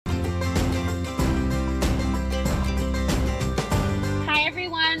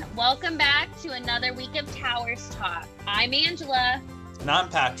Welcome back to another week of Towers Talk. I'm Angela. And I'm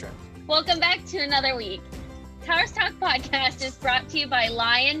Patrick. Welcome back to another week. Towers Talk podcast is brought to you by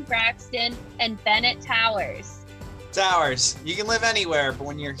Lyon, Braxton, and Bennett Towers. Towers, you can live anywhere, but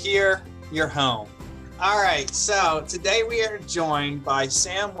when you're here, you're home. All right, so today we are joined by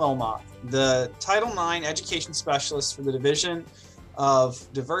Sam Wilmot, the Title IX Education Specialist for the Division of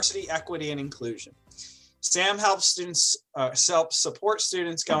Diversity, Equity, and Inclusion. Sam helps support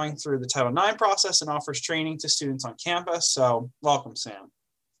students going through the Title IX process and offers training to students on campus. So welcome, Sam.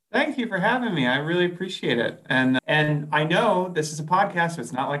 Thank you for having me. I really appreciate it. And I know this is a podcast, so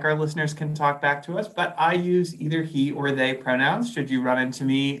it's not like our listeners can talk back to us, but I use either he or they pronouns. Should you run into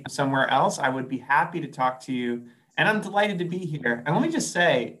me somewhere else, I would be happy to talk to you. And I'm delighted to be here. And let me just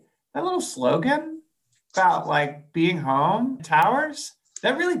say, that little slogan about like being home, Towers,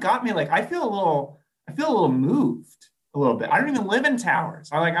 that really got me. Like, I feel a little moved a little bit. I don't even live in Towers.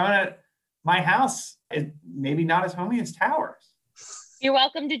 My house is maybe not as homey as Towers. You're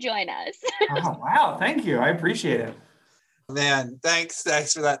welcome to join us. Oh, wow. Thank you. I appreciate it. Man, thanks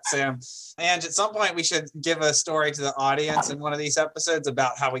for that, Sam. And at some point we should give a story to the audience in one of these episodes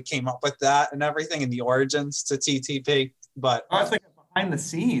about how we came up with that and everything and the origins to TTP. But I was thinking behind the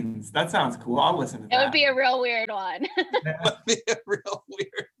scenes. That sounds cool. I'll listen to that. It would be a real weird one. It would be a real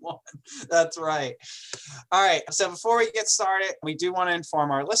weird one. That's right. All right. So before we get started, we do want to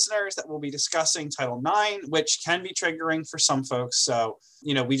inform our listeners that we'll be discussing Title IX, which can be triggering for some folks. So,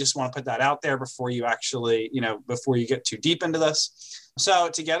 we just want to put that out there before you actually, before you get too deep into this. So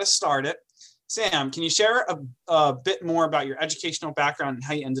to get us started, Sam, can you share a bit more about your educational background and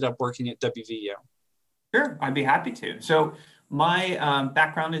how you ended up working at WVU? Sure. I'd be happy to. So my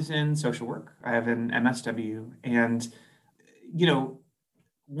background is in social work. I have an MSW. And,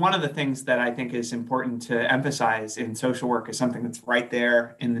 one of the things that I think is important to emphasize in social work is something that's right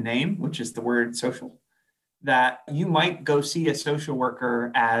there in the name, which is the word social. That you might go see a social worker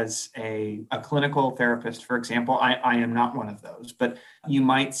as a clinical therapist, for example. I am not one of those, but you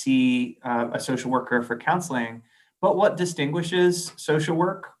might see a social worker for counseling. But what distinguishes social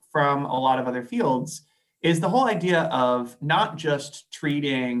work from a lot of other fields is the whole idea of not just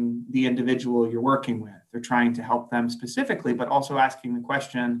treating the individual you're working with or trying to help them specifically, but also asking the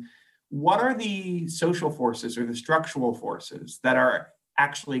question, what are the social forces or the structural forces that are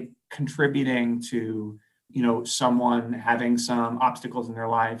actually contributing to someone having some obstacles in their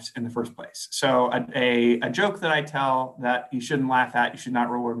lives in the first place? So a joke that I tell that you shouldn't laugh at, you should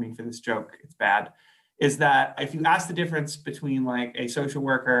not reward me for this joke, it's bad, is that if you ask the difference between like a social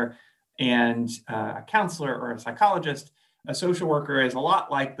worker and a counselor or a psychologist, a social worker is a lot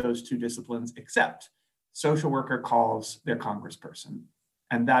like those two disciplines, except social worker calls their congressperson.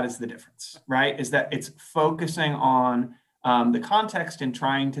 And that is the difference, right? Is that it's focusing on the context and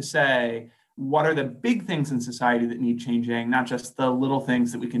trying to say, what are the big things in society that need changing, not just the little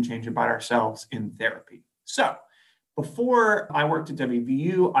things that we can change about ourselves in therapy. So before I worked at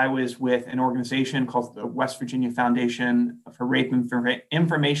WVU, I was with an organization called the West Virginia Foundation for Rape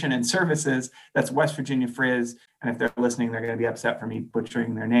Information and Services. That's West Virginia FRIZ. And if they're listening, they're going to be upset for me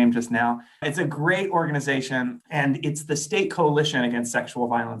butchering their name just now. It's a great organization, and it's the state coalition against sexual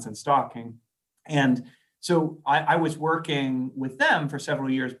violence and stalking. And so I was working with them for several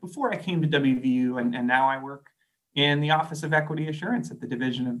years before I came to WVU, and now I work in the Office of Equity Assurance at the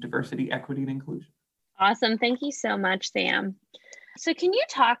Division of Diversity, Equity, and Inclusion. Awesome. Thank you so much, Sam. So can you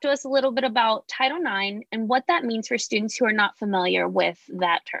talk to us a little bit about Title IX and what that means for students who are not familiar with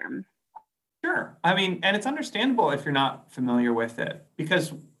that term? Sure. And it's understandable if you're not familiar with it,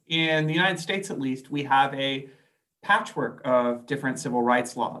 because in the United States, at least, we have a patchwork of different civil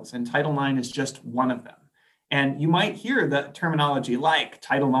rights laws, and Title IX is just one of them. And you might hear the terminology like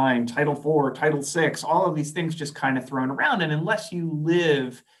Title IX, Title IV, Title VI, all of these things just kind of thrown around. And unless you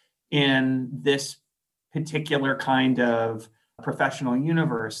live in this particular kind of professional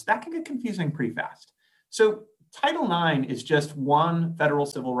universe, that can get confusing pretty fast. So Title IX is just one federal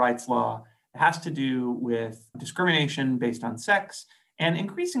civil rights law. It has to do with discrimination based on sex and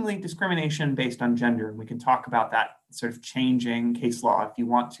increasingly discrimination based on gender. And we can talk about that sort of changing case law if you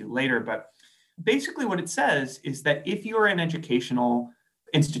want to later. But basically what it says is that if you're an educational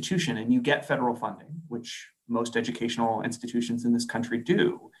institution and you get federal funding, which most educational institutions in this country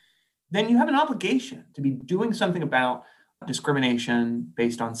do, then you have an obligation to be doing something about discrimination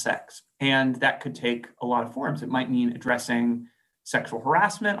based on sex. And that could take a lot of forms. It might mean addressing sexual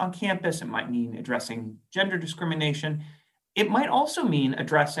harassment on campus. It might mean addressing gender discrimination. It might also mean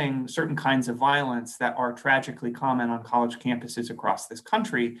addressing certain kinds of violence that are tragically common on college campuses across this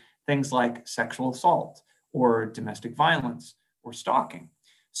country, things like sexual assault or domestic violence or stalking.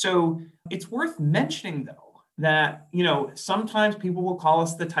 So it's worth mentioning, though, that, sometimes people will call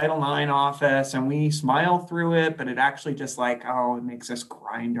us the Title IX office and we smile through it, but it actually just like, it makes us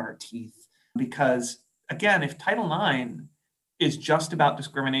grind our teeth. Because again, if Title IX is just about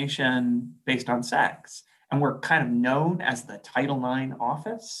discrimination based on sex, and we're kind of known as the Title IX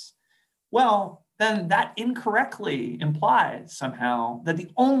office, well, then that incorrectly implies somehow that the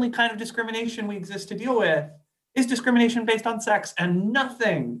only kind of discrimination we exist to deal with is discrimination based on sex, and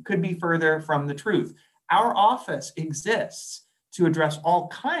nothing could be further from the truth. Our office exists to address all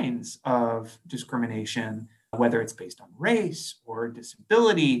kinds of discrimination, whether it's based on race or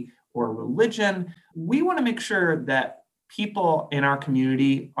disability or religion. We want to make sure that people in our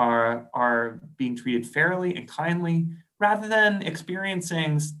community are being treated fairly and kindly, rather than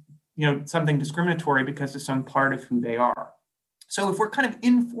experiencing something discriminatory because of some part of who they are. So if we're kind of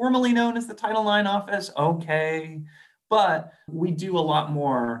informally known as the Title IX office, okay, but we do a lot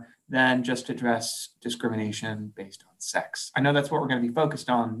more than just address discrimination based on sex. I know that's what we're going to be focused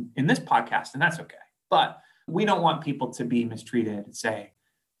on in this podcast, and that's okay. But we don't want people to be mistreated, say,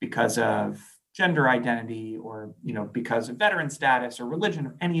 because of gender identity or, because of veteran status or religion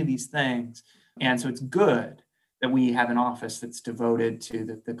or any of these things. And so it's good that we have an office that's devoted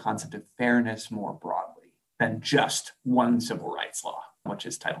to the concept of fairness more broadly than just one civil rights law, which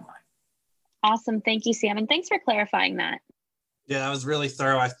is Title IX. Awesome. Thank you, Sam. And thanks for clarifying that. Yeah, that was really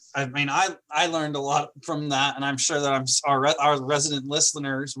thorough. I learned a lot from that, and I'm sure that our resident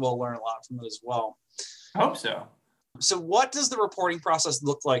listeners will learn a lot from it as well. I hope so. So what does the reporting process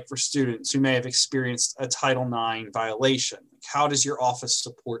look like for students who may have experienced a Title IX violation? How does your office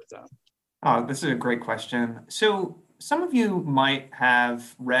support them? Oh, this is a great question. So some of you might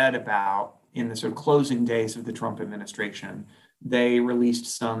have read about, in the sort of closing days of the Trump administration, they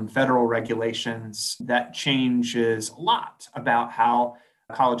released some federal regulations that changes a lot about how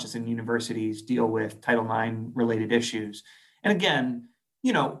colleges and universities deal with Title IX related issues. And again,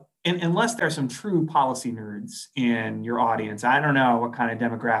 unless there's some true policy nerds in your audience, I don't know what kind of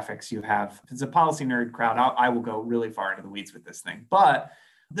demographics you have. If it's a policy nerd crowd, I will go really far into the weeds with this thing. But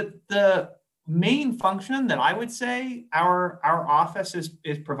the main function that I would say our office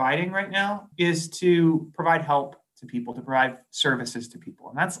is providing right now is to provide help to people, to provide services to people.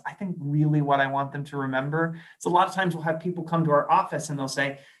 And that's, I think, really what I want them to remember. So a lot of times we'll have people come to our office and they'll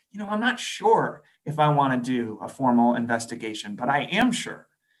say, I'm not sure if I want to do a formal investigation, but I am sure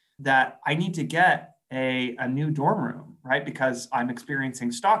that I need to get a new dorm room, right? Because I'm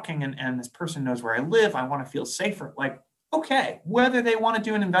experiencing stalking and this person knows where I live. I want to feel safer. Like, okay, whether they want to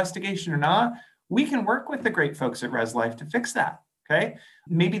do an investigation or not, we can work with the great folks at ResLife to fix that, okay?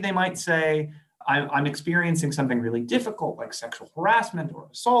 Maybe they might say, I'm experiencing something really difficult, like sexual harassment or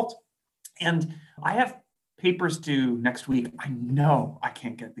assault, and I have papers due next week. I know I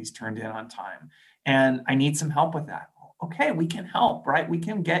can't get these turned in on time, and I need some help with that. Okay, we can help, right? We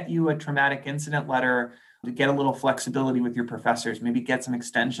can get you a traumatic incident letter to get a little flexibility with your professors, maybe get some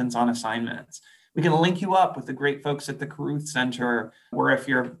extensions on assignments. We can link you up with the great folks at the Caruth Center, or if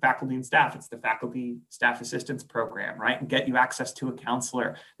you're faculty and staff, it's the Faculty Staff Assistance Program, right? And get you access to a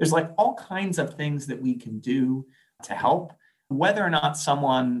counselor. There's like all kinds of things that we can do to help, whether or not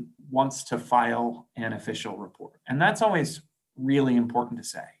someone wants to file an official report. And that's always really important to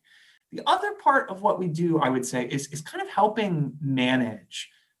say. The other part of what we do, I would say, is kind of helping manage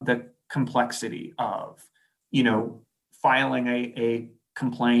the complexity of, filing a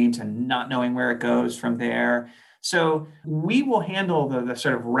complaint and not knowing where it goes from there. So we will handle the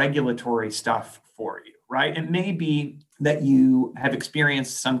sort of regulatory stuff for you, right? It may be that you have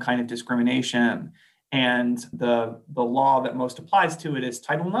experienced some kind of discrimination and the law that most applies to it is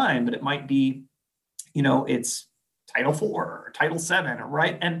Title IX, but it might be, it's Title IV or Title VII,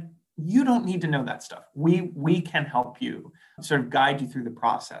 right? And you don't need to know that stuff. We can help you, sort of guide you through the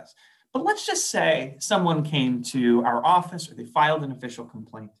process. But let's just say someone came to our office or they filed an official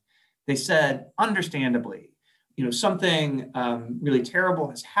complaint. They said, understandably, something really terrible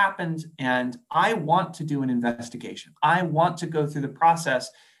has happened and I want to do an investigation. I want to go through the process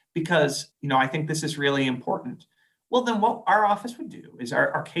because, I think this is really important. Well, then what our office would do is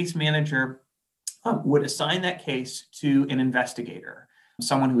our case manager would assign that case to an investigator,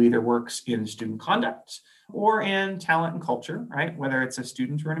 someone who either works in student conduct or in talent and culture, right? Whether it's a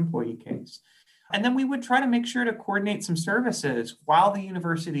student or an employee case. And then we would try to make sure to coordinate some services while the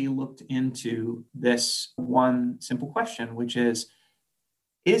university looked into this one simple question, which is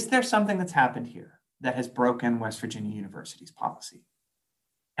there something that's happened here that has broken West Virginia University's policy?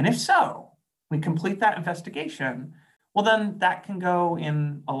 And if so, we complete that investigation, well, then that can go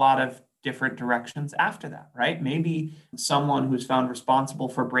in a lot of different directions after that, right? Maybe someone who's found responsible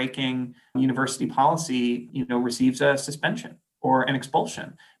for breaking university policy, receives a suspension or an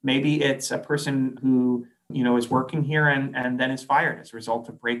expulsion. Maybe it's a person who, is working here and then is fired as a result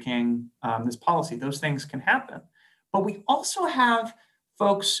of breaking this policy. Those things can happen. But we also have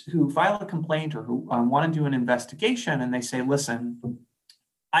folks who file a complaint or who want to do an investigation, and they say, listen,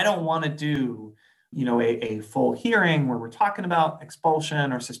 I don't want to do a full hearing where we're talking about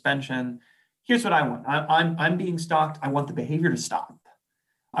expulsion or suspension. Here's what I want. I'm being stalked. I want the behavior to stop.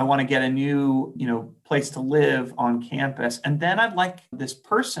 I want to get a new, place to live on campus. And then I'd like this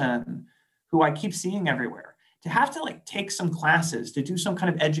person who I keep seeing everywhere to have to take some classes, to do some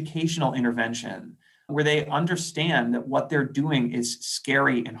kind of educational intervention where they understand that what they're doing is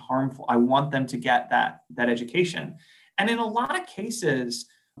scary and harmful. I want them to get that education. And in a lot of cases,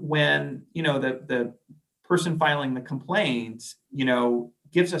 when the person filing the complaint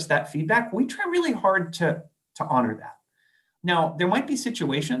gives us that feedback, we try really hard to honor that. Now, there might be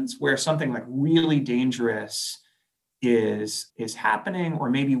situations where something really dangerous is happening, or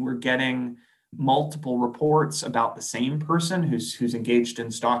maybe we're getting multiple reports about the same person who's engaged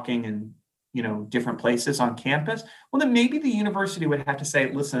in stalking in different places on campus. Well, then maybe the university would have to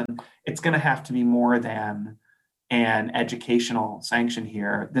say, listen, it's going to have to be more than an educational sanction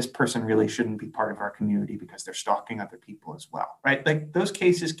here. This person really shouldn't be part of our community because they're stalking other people as well, right? Those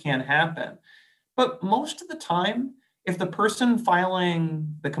cases can happen. But most of the time, if the person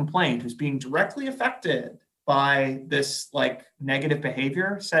filing the complaint who's being directly affected by this negative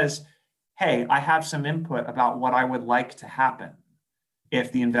behavior says, hey, I have some input about what I would like to happen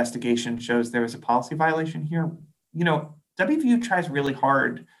if the investigation shows there was a policy violation here, WVU tries really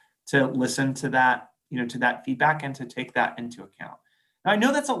hard to listen to that, to that feedback and to take that into account. Now, I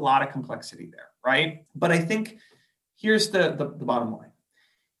know that's a lot of complexity there, right? But I think here's the bottom line.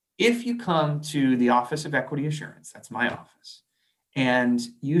 If you come to the Office of Equity Assurance, that's my office, and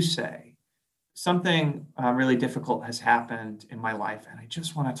you say, something really difficult has happened in my life, and I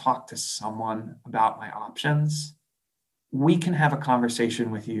just want to talk to someone about my options, we can have a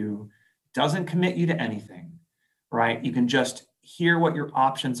conversation with you. Doesn't commit you to anything, right? You can just hear what your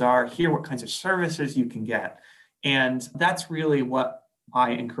options are, hear what kinds of services you can get. And that's really what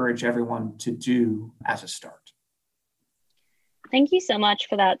I encourage everyone to do as a start. Thank you so much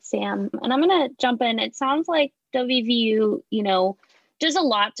for that, Sam. And I'm going to jump in. It sounds like WVU, does a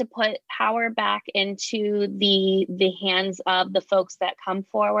lot to put power back into the hands of the folks that come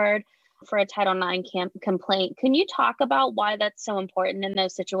forward for a Title IX complaint. Can you talk about why that's so important in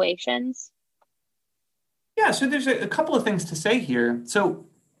those situations? Yeah, so there's a couple of things to say here. So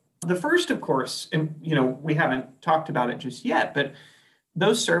the first, of course, and we haven't talked about it just yet, but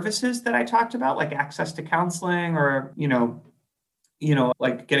those services that I talked about, like access to counseling or,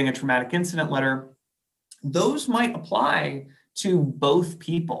 like getting a traumatic incident letter, those might apply to both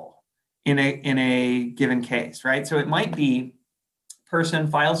people in a given case, right? So it might be person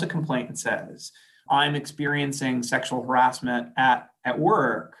files a complaint and says, I'm experiencing sexual harassment at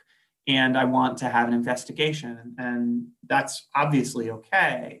work and I want to have an investigation. And that's obviously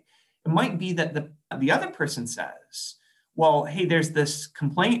okay. It might be that the other person says, well, hey, there's this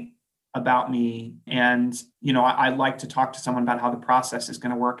complaint about me and, I'd like to talk to someone about how the process is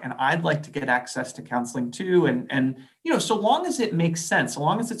going to work. And I'd like to get access to counseling too. And so long as it makes sense, so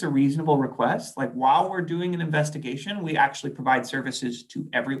long as it's a reasonable request, like while we're doing an investigation, we actually provide services to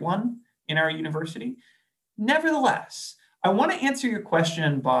everyone in our university. Nevertheless, I want to answer your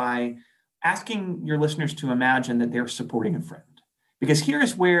question by asking your listeners to imagine that they're supporting a friend. Because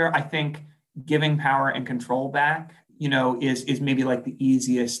here's where I think giving power and control back is maybe the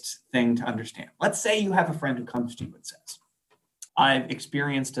easiest thing to understand. Let's say you have a friend who comes to you and says, I've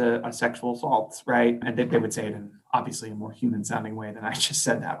experienced a sexual assault, right? And they would say it in obviously a more human sounding way than I just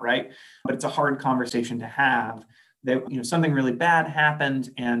said that, right? But it's a hard conversation to have that, something really bad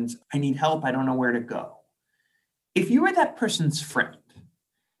happened and I need help. I don't know where to go. If you are that person's friend,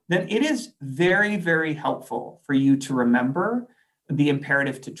 then it is very, very helpful for you to remember the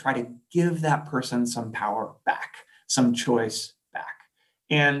imperative to try to give that person some power back, some choice back.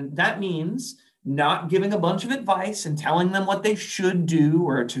 And that means not giving a bunch of advice and telling them what they should do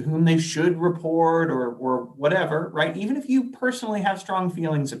or to whom they should report or whatever, right? Even if you personally have strong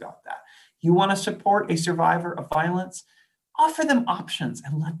feelings about that. You want to support a survivor of violence, offer them options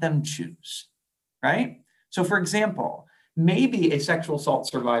and let them choose, right? So for example, maybe a sexual assault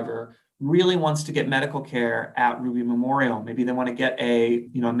survivor really wants to get medical care at Ruby Memorial. Maybe they want to get a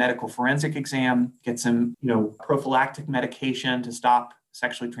medical forensic exam, get some prophylactic medication to stop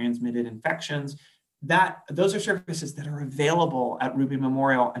sexually transmitted infections. those are services that are available at Ruby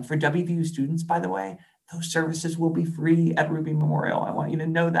Memorial. And for WVU students, by the way, those services will be free at Ruby Memorial. I want you to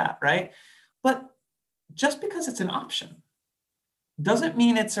know that, right? But just because it's an option doesn't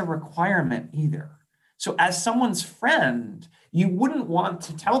mean it's a requirement either. So as someone's friend, you wouldn't want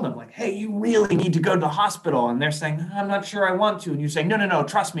to tell them like, hey, you really need to go to the hospital. And they're saying, I'm not sure I want to. And you say, no,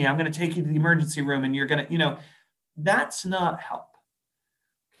 trust me, I'm going to take you to the emergency room and you're going to, that's not help.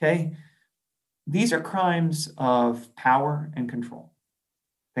 Okay. These are crimes of power and control.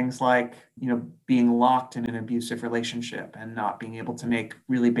 Things like, being locked in an abusive relationship and not being able to make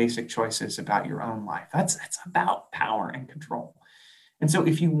really basic choices about your own life. That's about power and control. And so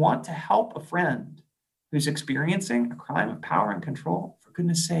if you want to help a friend who's experiencing a crime of power and control, for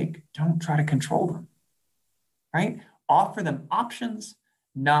goodness sake, don't try to control them, right? Offer them options,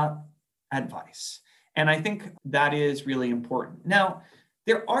 not advice. And I think that is really important. Now,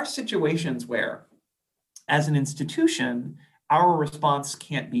 there are situations where, as an institution, our response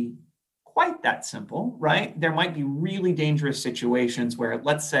can't be quite that simple, right? There might be really dangerous situations where,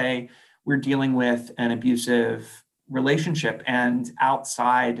 let's say, we're dealing with an abusive relationship and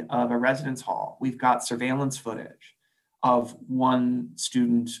outside of a residence hall, we've got surveillance footage of one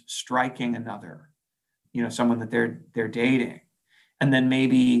student striking another, someone that they're dating. And then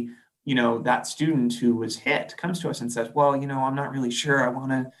maybe, that student who was hit comes to us and says, well, I'm not really sure. I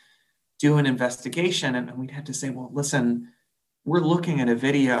want to do an investigation. And we'd have to say, well, listen, we're looking at a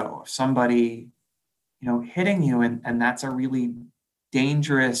video of somebody, hitting you. And that's a really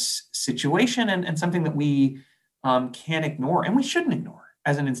dangerous situation and something that we can't ignore, and we shouldn't ignore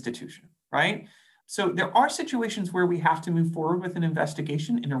as an institution, right? So there are situations where we have to move forward with an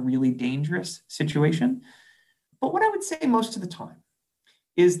investigation in a really dangerous situation. But what I would say most of the time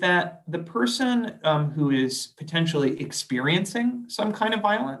is that the person who is potentially experiencing some kind of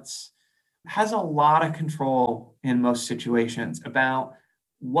violence has a lot of control in most situations about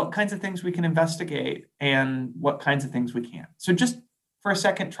what kinds of things we can investigate and what kinds of things we can't. So just for a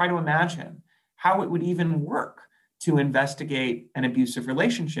second, try to imagine how it would even work to investigate an abusive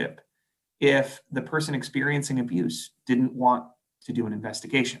relationship if the person experiencing abuse didn't want to do an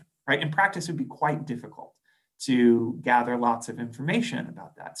investigation, right? In practice, it would be quite difficult to gather lots of information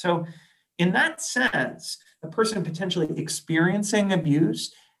about that. So in that sense, the person potentially experiencing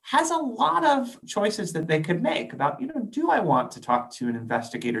abuse has a lot of choices that they could make about, do I want to talk to an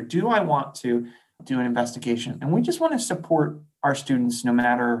investigator? Do I want to do an investigation? And we just want to support our students no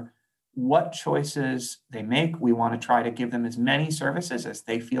matter what choices they make. We want to try to give them as many services as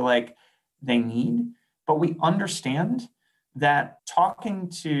they feel like they need. But we understand that talking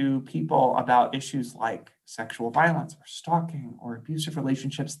to people about issues like sexual violence or stalking or abusive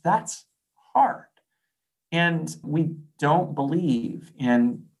relationships, that's hard. And we don't believe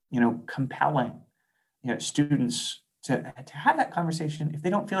in, compelling, students to have that conversation if they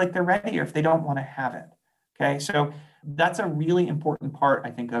don't feel like they're ready or if they don't want to have it. Okay, so that's a really important part,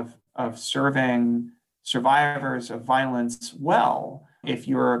 I think, of serving survivors of violence well. If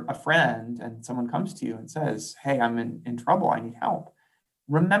you're a friend and someone comes to you and says, hey, I'm in trouble, I need help,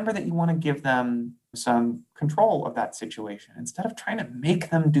 remember that you want to give them some control of that situation instead of trying to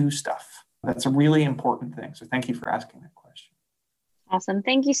make them do stuff. That's a really important thing. So thank you for asking that question. Awesome.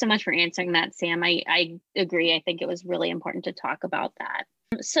 Thank you so much for answering that, Sam. I agree. I think it was really important to talk about that.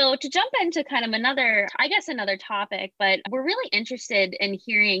 So to jump into kind of another topic, but we're really interested in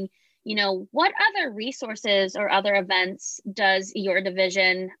hearing, what other resources or other events does your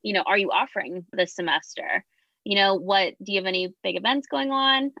division, are you offering this semester? Do you have any big events going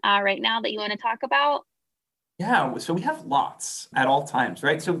on right now that you want to talk about? Yeah, so we have lots at all times,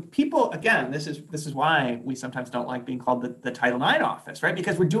 right? So people, again, this is why we sometimes don't like being called the Title IX office, right?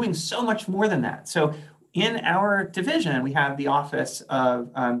 Because we're doing so much more than that. So in our division, we have the Office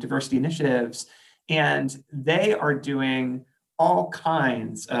of Diversity Initiatives, and they are doing all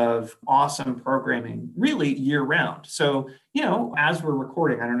kinds of awesome programming really year round. So, as we're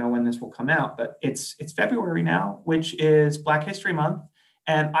recording, I don't know when this will come out, but it's February now, which is Black History Month.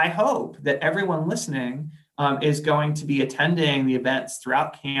 And I hope that everyone listening is going to be attending the events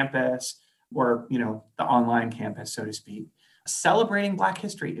throughout campus or, the online campus, so to speak, celebrating Black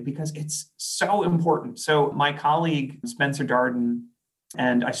history because it's so important. So my colleague, Spencer Darden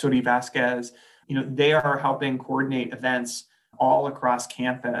and Isodi Vasquez, they are helping coordinate events all across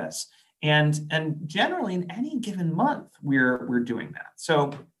campus. And generally in any given month, we're doing that.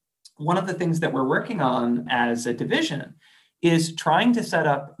 So one of the things that we're working on as a division is trying to set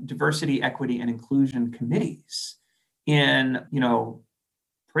up diversity, equity, and inclusion committees in,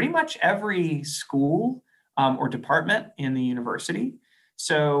 pretty much every school or department in the university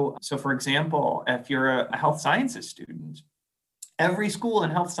So for example, if you're a health sciences student, every school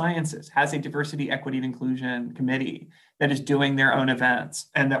in health sciences has a diversity, equity, and inclusion committee that is doing their own events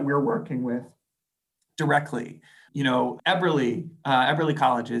and that we're working with directly. Eberly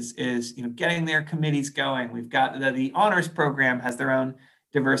College is getting their committees going. We've got the honors program has their own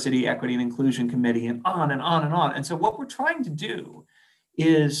diversity, equity, and inclusion committee, and on and on and on. And so what we're trying to do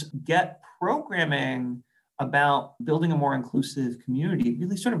is get programming about building a more inclusive community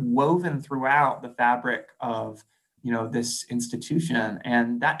really sort of woven throughout the fabric of this institution.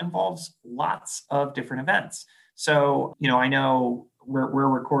 And that involves lots of different events. So, I know we're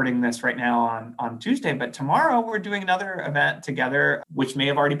recording this right now on Tuesday, but tomorrow we're doing another event together, which may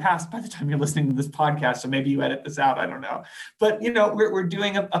have already passed by the time you're listening to this podcast. So maybe you edit this out, I don't know. But, we're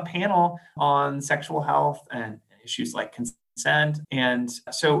doing a panel on sexual health and issues like consent. And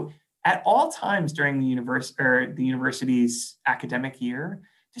so at all times during the university's academic year,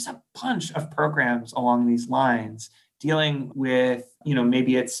 there's a bunch of programs along these lines dealing with,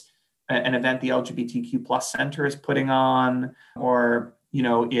 maybe it's an event the LGBTQ plus center is putting on, or,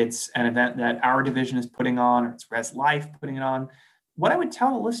 it's an event that our division is putting on, or it's Res Life putting it on. What I would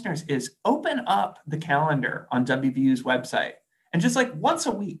tell the listeners is open up the calendar on WVU's website and just like once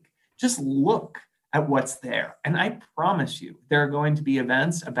a week, just look at what's there. And I promise you, there are going to be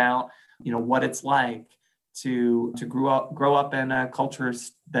events about, what it's like to grow up in a culture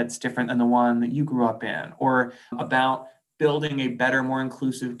that's different than the one that you grew up in, or about building a better, more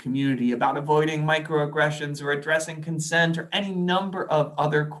inclusive community, about avoiding microaggressions or addressing consent, or any number of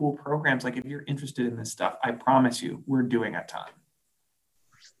other cool programs. Like if you're interested in this stuff, I promise you, we're doing a ton.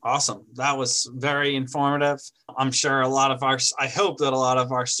 Awesome. That was very informative. I'm sure I hope that a lot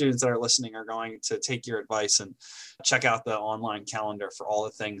of our students that are listening are going to take your advice and check out the online calendar for all the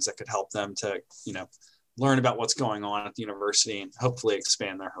things that could help them to, learn about what's going on at the university and hopefully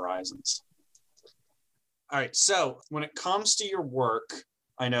expand their horizons. All right. So when it comes to your work,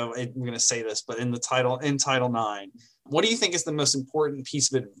 I know I'm going to say this, but in Title IX, what do you think is the most important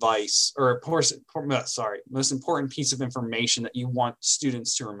piece of advice most important piece of information that you want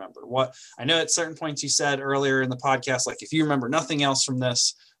students to remember? What I know at certain points you said earlier in the podcast, like if you remember nothing else from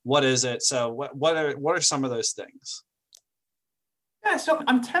this, what is it? So what are some of those things? Yeah, so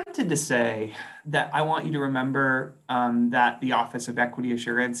I'm tempted to say that I want you to remember that the Office of Equity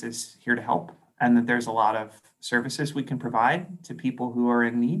Assurance is here to help, and that there's a lot of services we can provide to people who are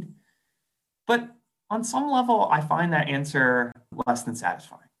in need. But on some level, I find that answer less than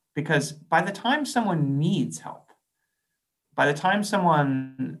satisfying, because by the time someone needs help, by the time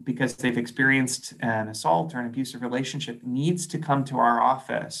someone, because they've experienced an assault or an abusive relationship, needs to come to our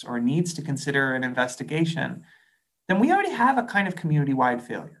office or needs to consider an investigation, then we already have a kind of community-wide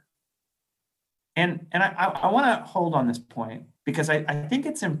failure. And I want to hold on this point because I think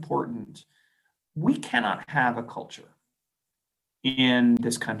it's important. We cannot have a culture in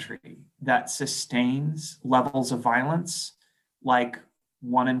this country that sustains levels of violence like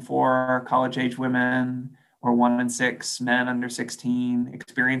 1 in 4 college-age women or 1 in 6 men under 16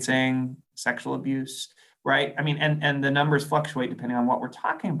 experiencing sexual abuse, right? I mean, and the numbers fluctuate depending on what we're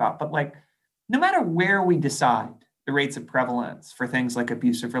talking about, but like, no matter where we decide the rates of prevalence for things like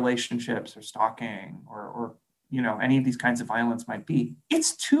abusive relationships or stalking or any of these kinds of violence might be,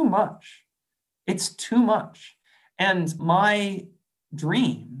 it's too much. It's too much. And my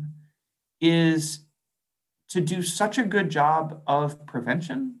dream is to do such a good job of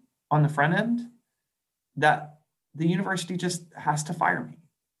prevention on the front end that the university just has to fire me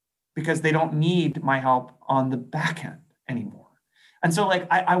because they don't need my help on the back end anymore. And so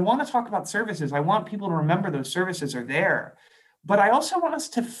I want to talk about services. I want people to remember those services are there, but I also want us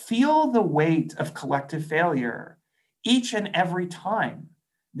to feel the weight of collective failure each and every time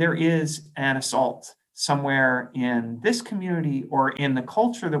there is an assault somewhere in this community or in the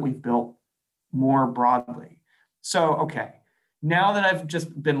culture that we've built more broadly. So, okay, now that I've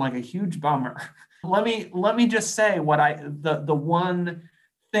just been like a huge bummer, let me just say what the one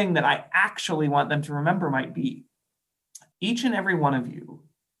thing that I actually want them to remember might be. Each and every one of you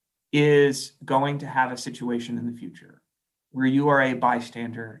is going to have a situation in the future where you are a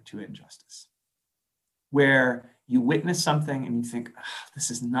bystander to injustice, where you witness something and you think, this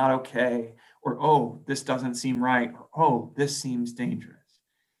is not okay, or, oh, this doesn't seem right, or, oh, this seems dangerous.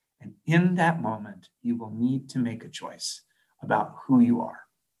 And in that moment, you will need to make a choice about who you are,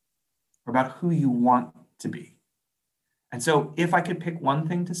 or about who you want to be. And so if I could pick one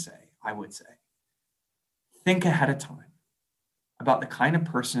thing to say, I would say, think ahead of time about the kind of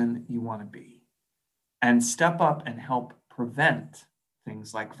person you want to be and step up and help prevent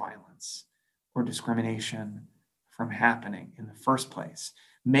things like violence or discrimination from happening in the first place.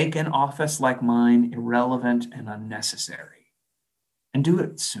 Make an office like mine irrelevant and unnecessary, and do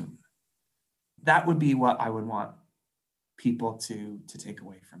it soon. That would be what I would want people to take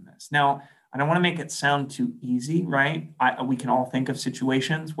away from this. Now, I don't want to make it sound too easy, right? We can all think of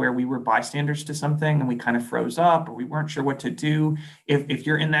situations where we were bystanders to something and we kind of froze up, or we weren't sure what to do. If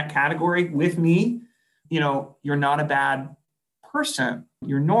you're in that category with me, you're not a bad person.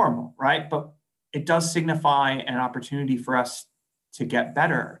 You're normal, right? But it does signify an opportunity for us to get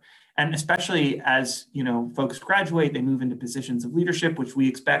better. And especially as, folks graduate, they move into positions of leadership, which we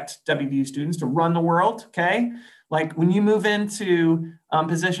expect WVU students to run the world, okay? Like when you move into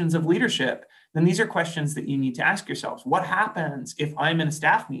positions of leadership, then these are questions that you need to ask yourselves. What happens if I'm in a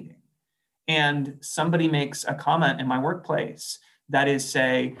staff meeting and somebody makes a comment in my workplace that is,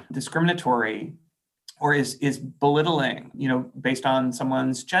 say, discriminatory or is belittling, based on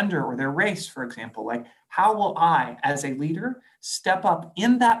someone's gender or their race, for example? Like, how will I, as a leader, step up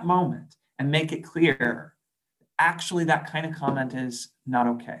in that moment and make it clear, actually, that kind of comment is not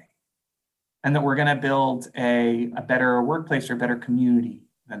okay, and that we're going to build a better workplace or a better community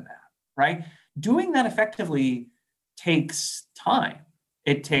than that, right? Doing that effectively takes time.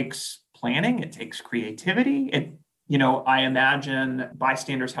 It takes planning. It takes creativity. I imagine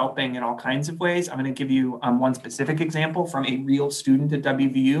bystanders helping in all kinds of ways. I'm going to give you one specific example from a real student at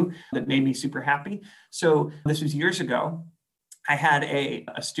WVU that made me super happy. So this was years ago. I had a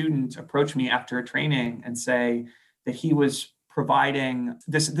student approach me after a training and say that he was providing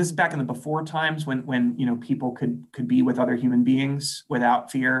this is back in the before times when people could be with other human beings without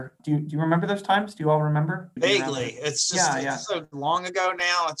fear. Do you remember those times? Do you all remember? Vaguely. It's just It's so long ago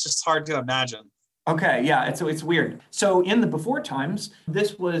now. It's just hard to imagine. Okay, yeah, it's weird. So in the before times,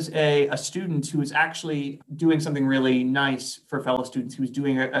 this was a student who was actually doing something really nice for fellow students. He was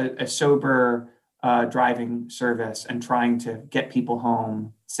doing a sober driving service and trying to get people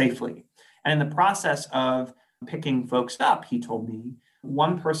home safely. And in the process of picking folks up, he told me,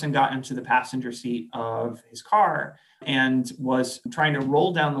 one person got into the passenger seat of his car and was trying to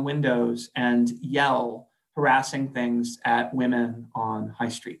roll down the windows and yell harassing things at women on High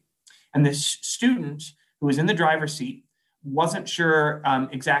Street. And this student who was in the driver's seat wasn't sure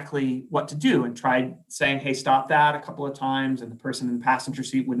exactly what to do and tried saying, hey, stop that a couple of times. And the person in the passenger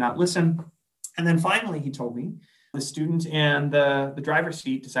seat would not listen. And then finally, he told me, the student in the driver's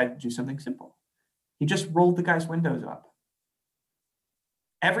seat decided to do something simple. He just rolled the guy's windows up.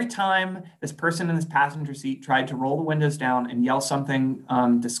 Every time this person in this passenger seat tried to roll the windows down and yell something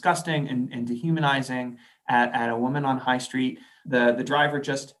disgusting and dehumanizing at a woman on High Street, the driver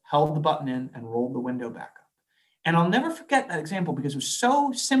just held the button in and rolled the window back up. And I'll never forget that example because it was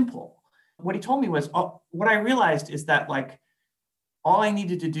so simple. What he told me was, what I realized is that all I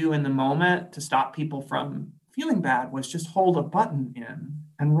needed to do in the moment to stop people from feeling bad was just hold a button in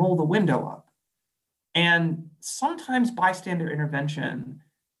and roll the window up. And sometimes bystander intervention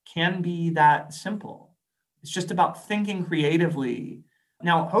can be that simple. It's just about thinking creatively.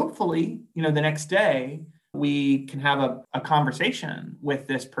 Now, hopefully, the next day, we can have a conversation with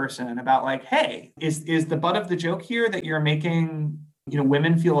this person about hey, is the butt of the joke here that you're making,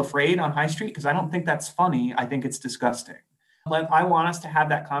 women feel afraid on High Street? Because I don't think that's funny. I think it's disgusting. I want us to have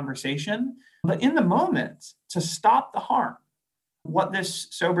that conversation. But in the moment, to stop the harm, what this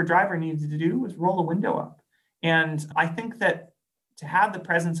sober driver needed to do was roll the window up. And I think that to have the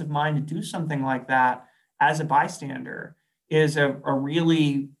presence of mind to do something like that as a bystander is a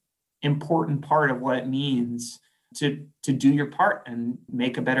really important part of what it means to do your part and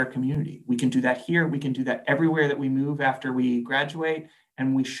make a better community. We can do that here. We can do that everywhere that we move after we graduate,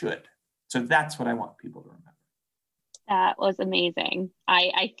 and we should. So that's what I want people to remember. That was amazing.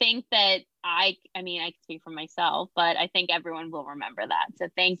 I think that I can speak for myself, but I think everyone will remember that. So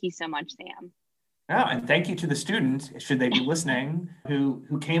thank you so much, Sam. Yeah, and thank you to the students, should they be listening,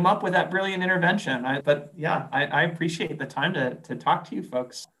 who came up with that brilliant intervention. I appreciate the time to talk to you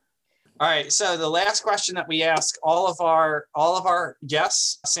folks. All right. So the last question that we ask all of our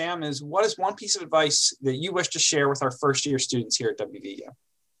guests, Sam, is what is one piece of advice that you wish to share with our first year students here at WVU?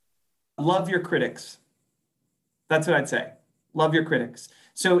 Love your critics. That's what I'd say. Love your critics.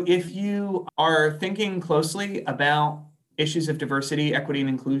 So if you are thinking closely about issues of diversity, equity, and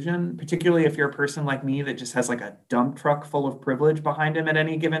inclusion, particularly if you're a person like me that just has a dump truck full of privilege behind him at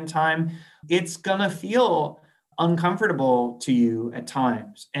any given time, it's gonna feel uncomfortable to you at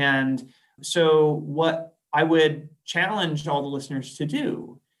times. And so what I would challenge all the listeners to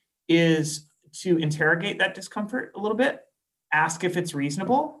do is to interrogate that discomfort a little bit, ask if it's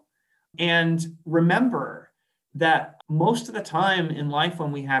reasonable, and remember that most of the time in life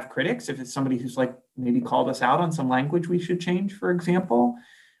when we have critics, if it's somebody who's maybe called us out on some language we should change, for example.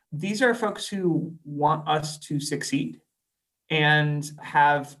 These are folks who want us to succeed and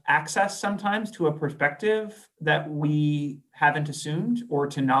have access sometimes to a perspective that we haven't assumed or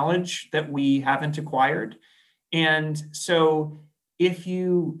to knowledge that we haven't acquired. And so if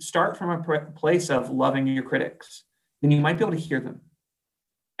you start from a place of loving your critics, then you might be able to hear them.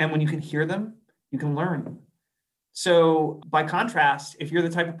 And when you can hear them, you can learn. So by contrast, if you're the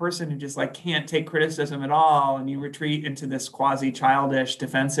type of person who just like can't take criticism at all and you retreat into this quasi-childish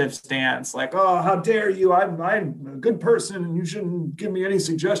defensive stance, like, oh, how dare you, I'm a good person and you shouldn't give me any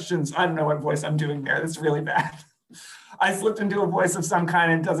suggestions. I don't know what voice I'm doing there. That's really bad. I slipped into a voice of some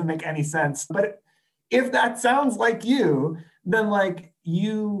kind and it doesn't make any sense. But if that sounds like you, then like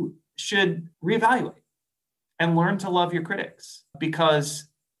you should reevaluate and learn to love your critics, because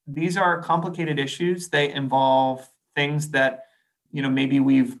these are complicated issues. They involve things that, maybe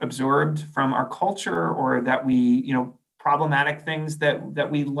we've absorbed from our culture, or that we, problematic things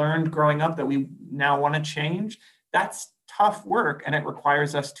that we learned growing up that we now want to change. That's tough work, and it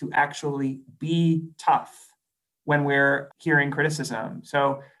requires us to actually be tough when we're hearing criticism.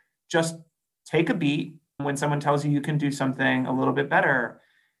 So just take a beat when someone tells you you can do something a little bit better,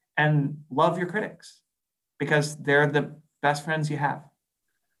 and love your critics, because they're the best friends you have.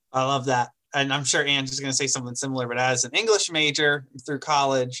 I love that. And I'm sure Ange is going to say something similar, but as an English major through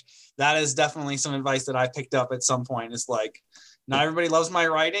college, that is definitely some advice that I picked up at some point. Is like, not everybody loves my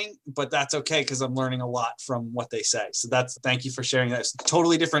writing, but that's okay, because I'm learning a lot from what they say. So thank you for sharing that. It's a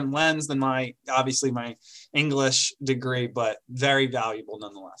totally different lens than my English degree, but very valuable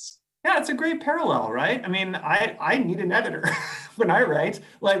nonetheless. Yeah, it's a great parallel, right? I mean, I need an editor when I write.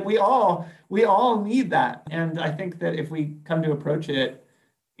 Like we all need that. And I think that if we come to approach it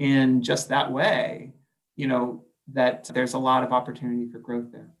in just that way, that there's a lot of opportunity for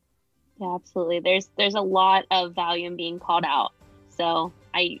growth there. Yeah, absolutely. There's a lot of value in being called out. So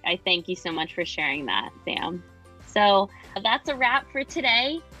I thank you so much for sharing that, Sam. So that's a wrap for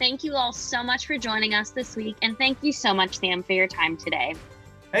today. Thank you all so much for joining us this week. And thank you so much, Sam, for your time today.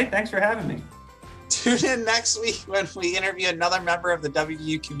 Hey, thanks for having me. Tune in next week when we interview another member of the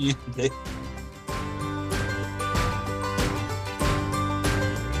WVU community.